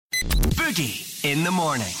Boogie in the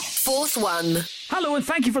morning. Fourth one. Hello and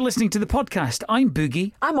thank you for listening to the podcast. I'm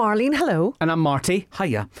Boogie. I'm Arlene, hello. And I'm Marty.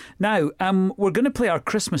 Hiya. Now, we're going to play our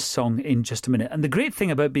Christmas song in just a minute. And the great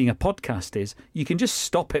thing about being a podcast is you can just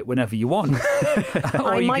stop it whenever you want.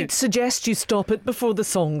 I might suggest you stop it before the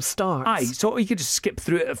song starts. Aye, so you could just skip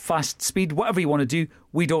through it at fast speed, whatever you want to do,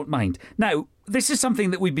 we don't mind. Now, this is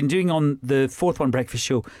something that we've been doing on the Fourth One Breakfast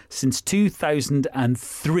Show since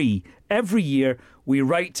 2003. Every year we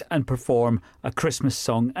write and perform a Christmas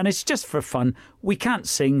song, and it's just for fun. We can't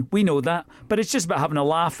sing, we know that, but it's just about having a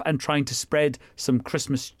laugh and trying to spread some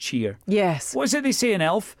Christmas cheer. Yes. What is it they say in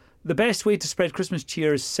Elf? The best way to spread Christmas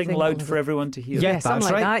cheer is sing loud for everyone to hear. Yeah, something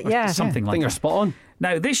that's like right. that, yeah. Something like I think that. you're spot on.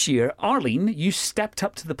 Now, this year, Arlene, you stepped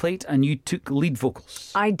up to the plate and you took lead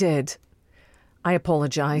vocals. I did. I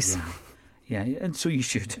apologise. Yeah, and so you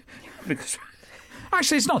should. Because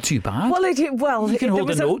actually, it's not too bad. Well, You can hold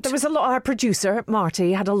a note. There was a lot. Our producer,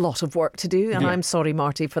 Marty, had a lot of work to do, and Yeah. I'm sorry,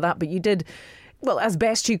 Marty, for that, but you did, well, as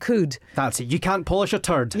best you could. That's it. You can't polish a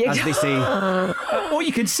turd, Yeah. as they say. Oh,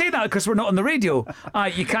 you can say that because we're not on the radio.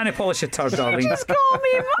 You can't polish a turd, Arlene. Just call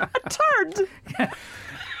me a turd.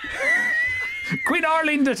 Queen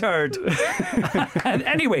Arlene the Turd. And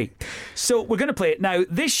anyway, so we're going to play it. Now,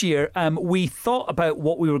 this year, we thought about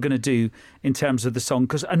what we were going to do in terms of the song,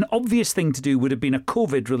 because an obvious thing to do would have been a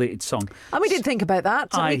COVID-related song. And we did think about that.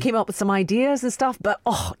 Aye. We came up with some ideas and stuff, but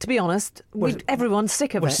to be honest, everyone's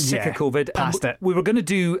sick of We're it. sick of COVID. Past it. We were going to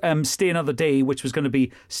do Stay Another Day, which was going to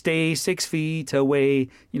be stay 6 feet away,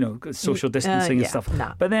 social distancing and yeah, stuff.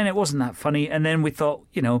 nah. But then it wasn't that funny. And then we thought,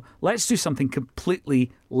 let's do something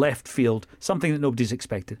completely left field, something that nobody's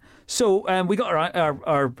expected. So we got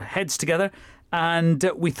our heads together and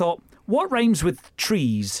we thought, what rhymes with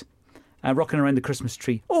trees? Rocking around the Christmas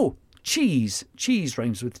tree. Oh, cheese. Cheese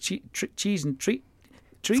rhymes with cheese and tree.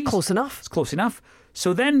 Trees. It's close enough. It's close enough.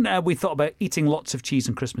 So then we thought about eating lots of cheese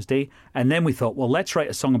on Christmas Day. And then we thought, well, let's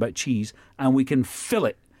write a song about cheese and we can fill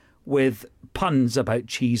it with puns about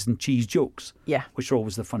cheese and cheese jokes. Yeah. Which are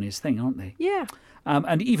always the funniest thing, aren't they? Yeah.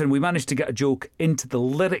 And even we managed to get a joke into the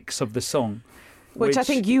lyrics of the song. Which I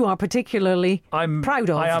think you are particularly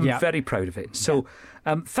proud of. I am Yeah. very proud of it. So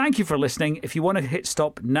thank you for listening. If you want to hit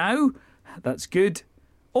stop now, that's good.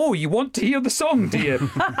 Oh, you want to hear the song, do you?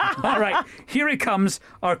 All right, here it comes,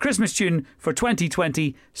 our Christmas tune for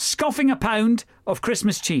 2020, Scoffing a Pound of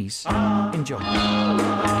Christmas Cheese. Enjoy.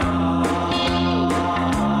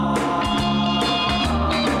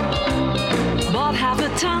 Bought half a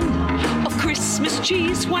ton of Christmas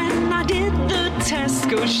cheese when I did the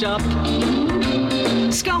Tesco shop.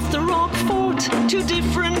 Scoffed the Roquefort to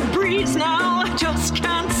different breeds, now I just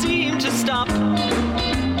can't seem to stop.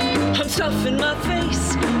 I'm stuffing my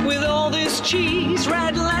face with all this cheese,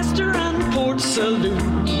 Red Leicester and Port Salut.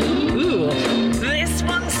 Ooh, this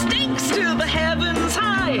one stinks to the heavens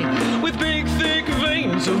high with big thick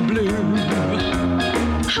veins of blue.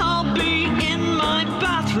 I'll be in my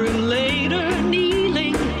bathroom later,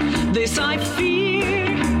 kneeling, this I fear.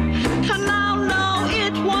 And now know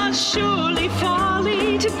it was surely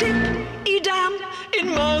folly to dip Edam in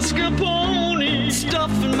mascarpone.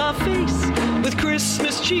 Stuffing my face with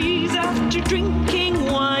Christmas cheese after drinking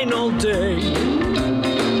wine all day.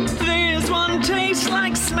 This one tastes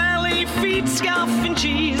like smelly feet, scoffing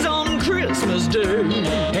cheese on Christmas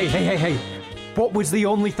Day. Hey. What was the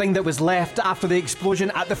only thing that was left after the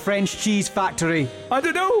explosion at the French cheese factory? I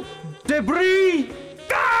don't know. Debris!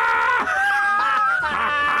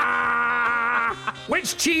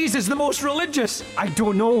 Which cheese is the most religious? I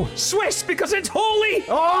don't know. Swiss, because it's holy.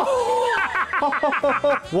 Oh!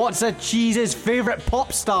 What's a cheese's favourite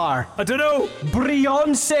pop star? I don't know.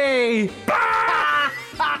 Beyonce!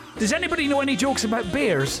 Does anybody know any jokes about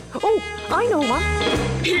bears? Oh, I know one.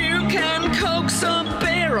 You can coax a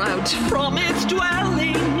bear out from its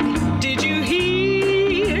dwelling. Did you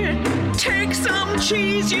hear? Take some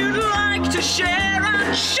cheese you'd like to share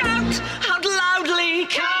and shout out loudly,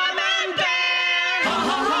 "Come and bear!"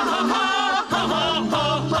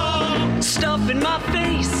 Stuffing my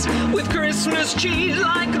face with Christmas cheese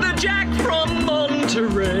like the Jack from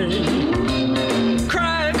Monterey.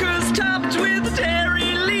 Crackers topped with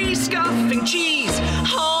Terry Lee, scoffing cheese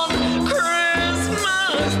on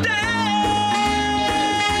Christmas Day.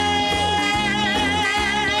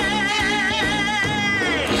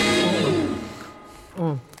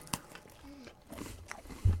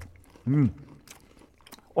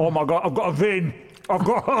 Oh my God, I've got a vein.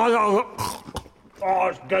 Oh,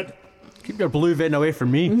 it's good. Keep your blue vein away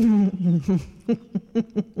from me.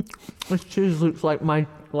 This cheese looks like my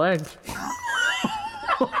legs.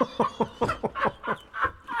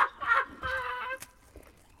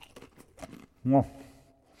 Oh.